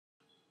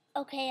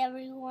Okay,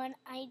 everyone,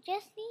 I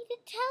just need to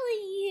tell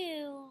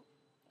you.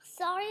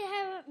 Sorry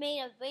I haven't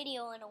made a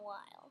video in a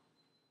while.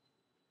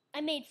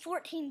 I made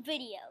 14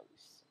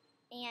 videos.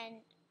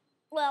 And,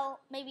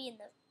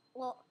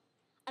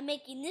 I'm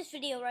making this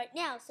video right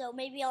now, so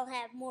maybe I'll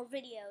have more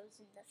videos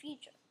in the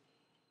future.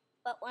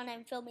 But when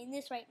I'm filming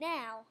this right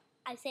now,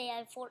 I say I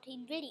have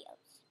 14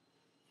 videos.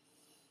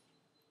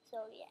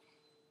 So, yeah.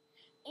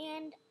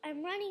 And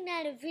I'm running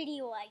out of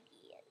video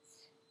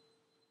ideas.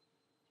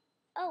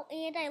 Oh,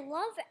 and I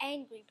love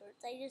Angry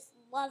Birds. I just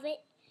love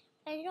it.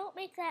 I don't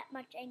make that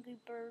much Angry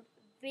Bird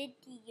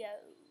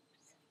videos.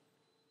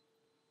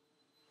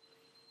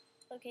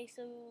 Okay,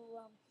 so,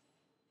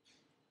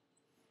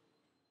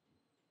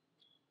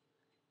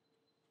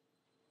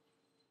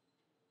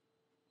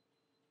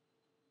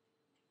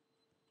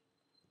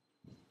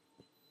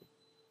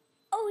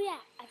 oh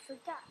yeah, I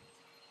forgot.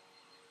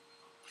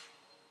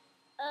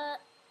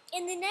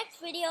 In the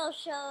next video I'll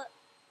show,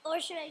 or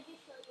should I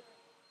just show you?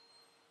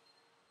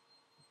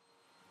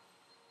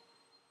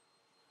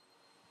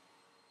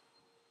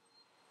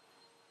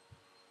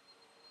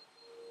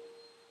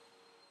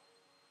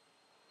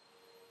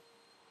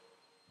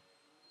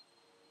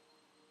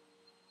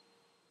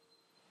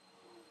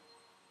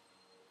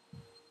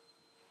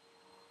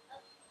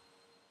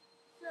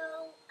 So,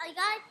 I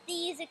got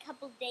these a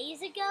couple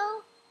days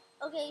ago.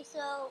 Okay,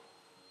 so,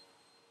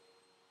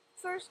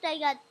 first I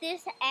got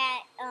this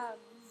at,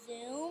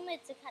 Zoom.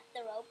 It's a cut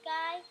the rope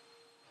guy.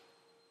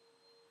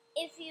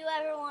 If you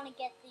ever want to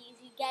get these,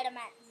 you get them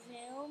at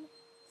Zoom.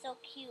 So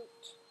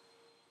cute.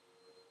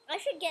 I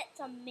should get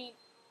some mint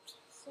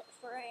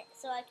for it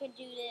so I could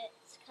do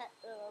this cut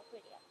the rope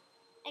video.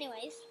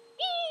 Anyways.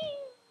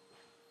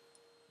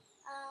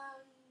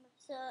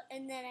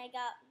 And then I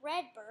got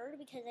Redbird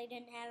because I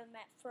didn't have him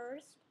at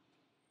first.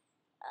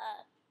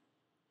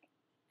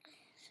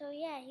 So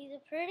yeah, he's a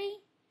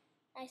pretty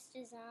nice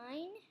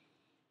design.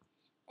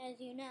 As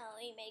you know,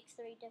 he makes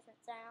 3 different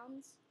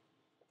sounds.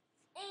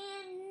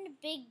 And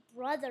Big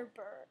Brother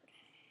Bird.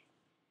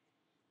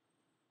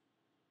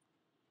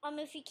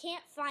 If you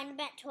can't find them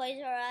at Toys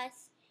R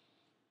Us,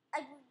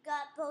 I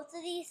got both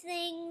of these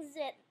things.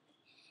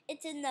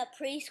 It's in the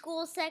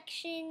preschool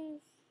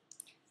section.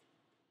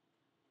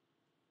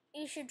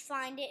 You should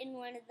find it in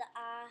one of the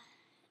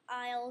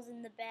aisles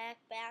in the back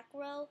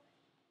row.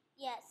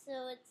 Yeah,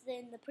 so it's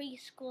in the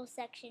preschool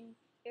section.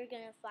 You're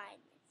gonna find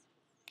this.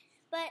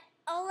 But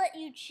I'll let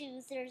you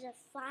choose. There's a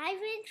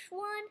 5-inch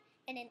one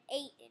and an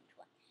 8-inch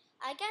one.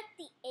 I got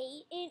the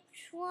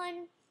 8-inch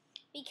one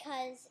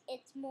because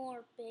it's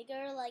more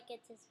bigger, like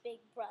it's his big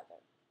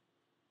brother.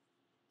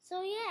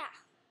 So yeah.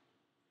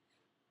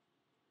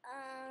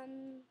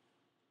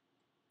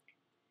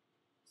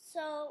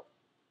 So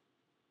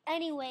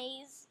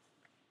anyways,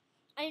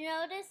 I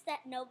noticed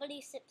that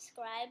nobody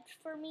subscribed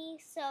for me,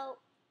 so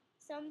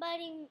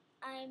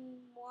I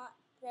want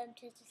them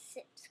to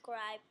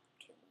subscribe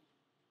to me.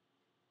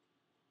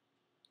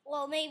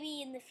 Well,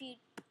 maybe in the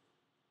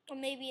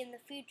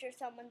future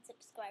someone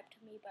subscribed to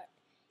me, but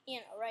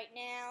right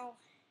now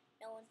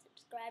no one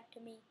subscribed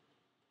to me.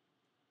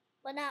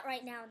 But not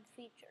right now, in the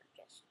future,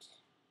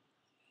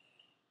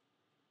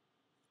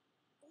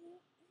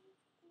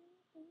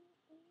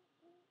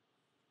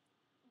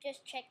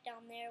 just check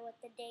down there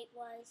what the date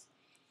was,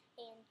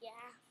 and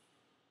yeah.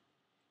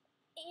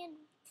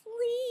 And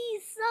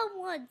please,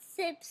 someone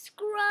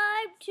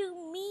subscribe to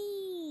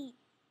me.